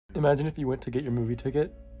Imagine if you went to get your movie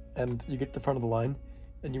ticket and you get to the front of the line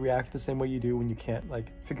and you react the same way you do when you can't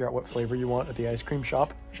like figure out what flavor you want at the ice cream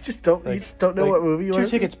shop. You just don't know what movie you want.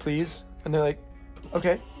 2 tickets, please. And they're like,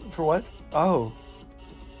 okay, for what? Oh,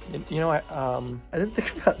 you know, I didn't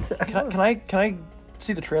think about that. Can I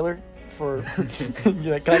see the trailer for?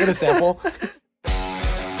 You're like, can I get a sample?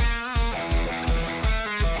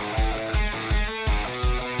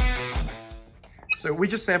 So we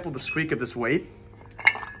just sampled the squeak of this weight.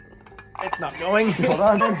 It's not going. Hold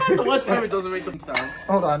on. What time it doesn't make the sound?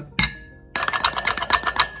 Hold on.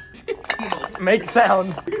 Make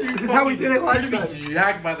sound. This is how we did it last time.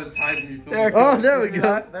 Jacked by the time you film. There we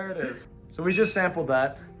go. There it is. So we just sampled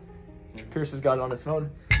that. Pierce has got it on his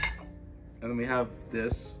phone. And then we have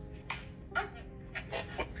this. 5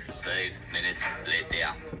 minutes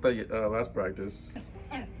later. Took that last practice.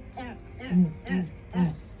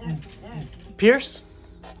 Pierce,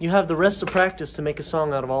 you have the rest of practice to make a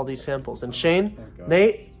song out of all these samples. And Shane,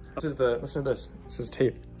 Nate. Listen to this. This is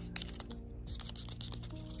tape.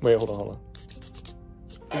 Wait, hold on.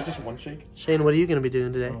 Just one shake. Shane, what are you gonna be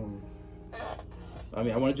doing today? I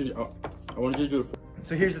mean, I wanted you to do it.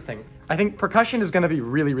 So here's the thing. I think percussion is going to be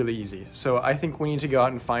really, really easy. So I think we need to go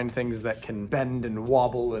out and find things that can bend and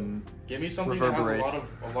wobble and give me something reverberate. that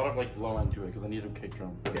has a lot of like low end to it because I need a kick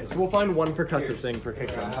drum. Okay, so we'll find one percussive thing for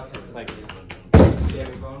kick drum. Like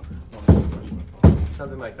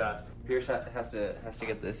something like that. Pierce has to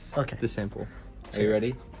get this. Okay. This sample. Are you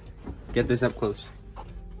ready? Get this up close.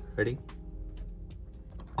 Ready?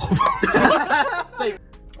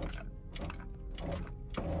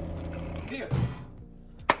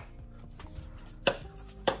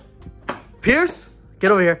 Pierce, get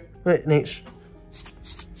over here. Wait, Nate.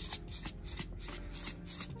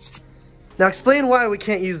 Now explain why we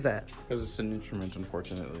can't use that. Because it's an instrument,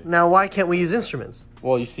 unfortunately. Now why can't we use instruments?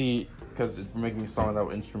 Well, you see, because we're making a song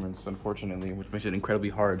without instruments, unfortunately, which makes it incredibly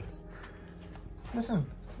hard. Listen.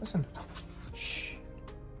 Shh.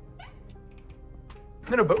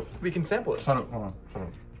 No, but we can sample it. Hold on.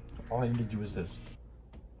 All I need to do is this.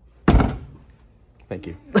 Thank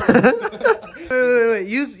you. Wait.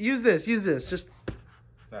 Use this. Just.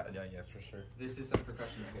 Yeah, yes, for sure. This is some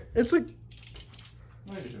percussion right here. It's like.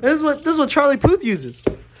 This is what Charlie Puth uses.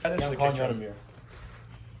 That is I'm calling you out of mirror.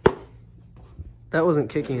 That wasn't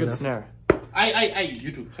kicking Good enough. snare.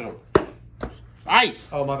 You two, shut up.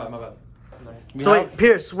 Oh, my bad. So wait,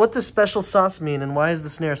 Pierce, what does special sauce mean, and why is the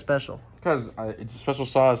snare special? Because it's a special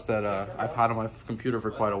sauce that I've had on my computer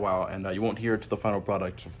for quite a while, and you won't hear it to the final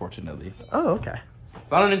product, unfortunately. Oh, okay. It's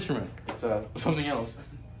not an instrument. It's something else.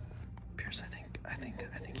 Pierce, I think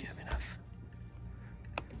you have enough.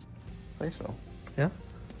 I think so. Yeah.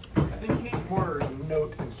 I think he needs more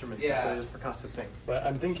note instruments instead of just percussive things. But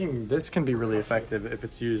I'm thinking this can be really effective if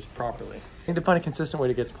it's used properly. You need to find a consistent way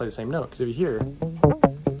to get to play the same note, because if you hear,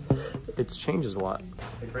 it changes a lot.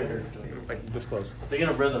 Like right here, like this close. Thinking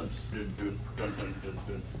of rhythms.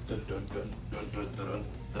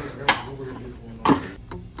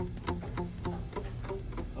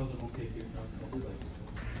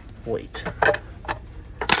 Wait.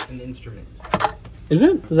 An instrument. Is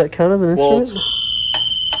it? Does that count as an instrument?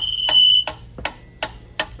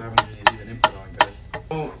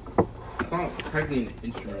 Well, it's not technically an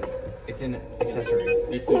instrument. It's an accessory.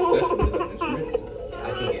 It's an accessory to that instrument. I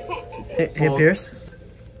think it's. Hey, Pierce.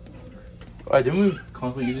 Didn't we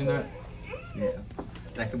constantly using that? Yeah.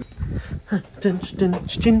 That could be. It's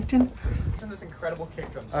in this incredible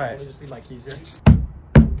kick drum. So All right. let me just leave my keys here.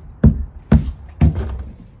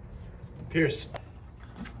 Pierce.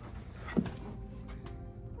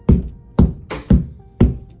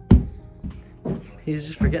 He's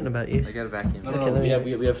just forgetting about you. I got a vacuum. No.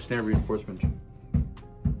 We have snare reinforcement.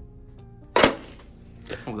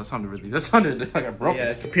 Oh, that sounded like I broke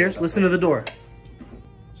it. Pierce, listen to the door.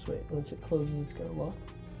 Just wait. Once it closes, it's gonna lock.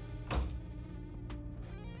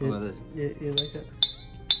 How about this? You like that?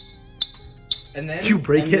 And then You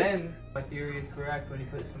break it? Then my theory is correct when you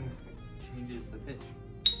put some changes the pitch.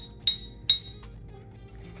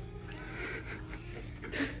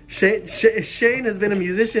 Shane has been a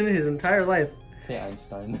musician his entire life. Hey,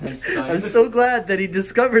 Einstein. I'm so glad that he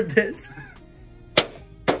discovered this.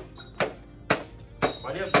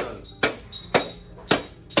 Why do you have to...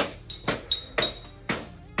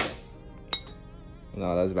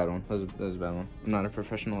 No, that was a bad one. That was a bad one. I'm not a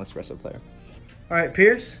professional espresso player. All right,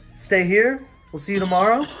 Pierce, stay here. We'll see you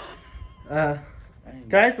tomorrow.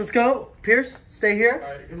 Guys, let's go. Pierce, stay here.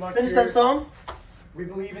 All right, good luck. Finish that song. We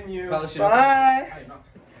believe in you. Bye.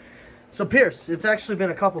 So Pierce, it's actually been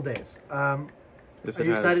a couple days. Are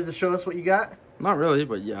you excited to show us what you got? Not really,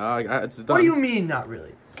 but yeah, it's done. What do you mean, not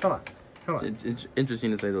really? Come on. Come on. It's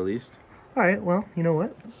interesting to say the least. All right, well, you know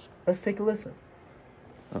what? Let's take a listen.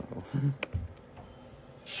 Uh-oh.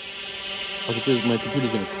 My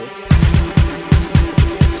computer's gonna quit.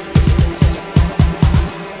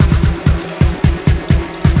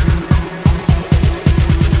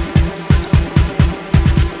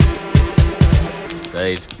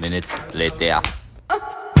 Five minutes later.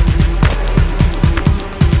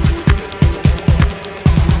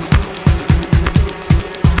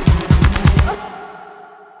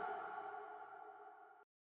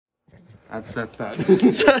 That's that.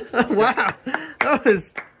 Wow,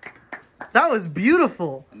 that was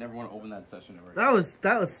beautiful. I never want to open that session ever. That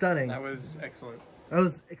was stunning. That was excellent. That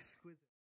was exquisite.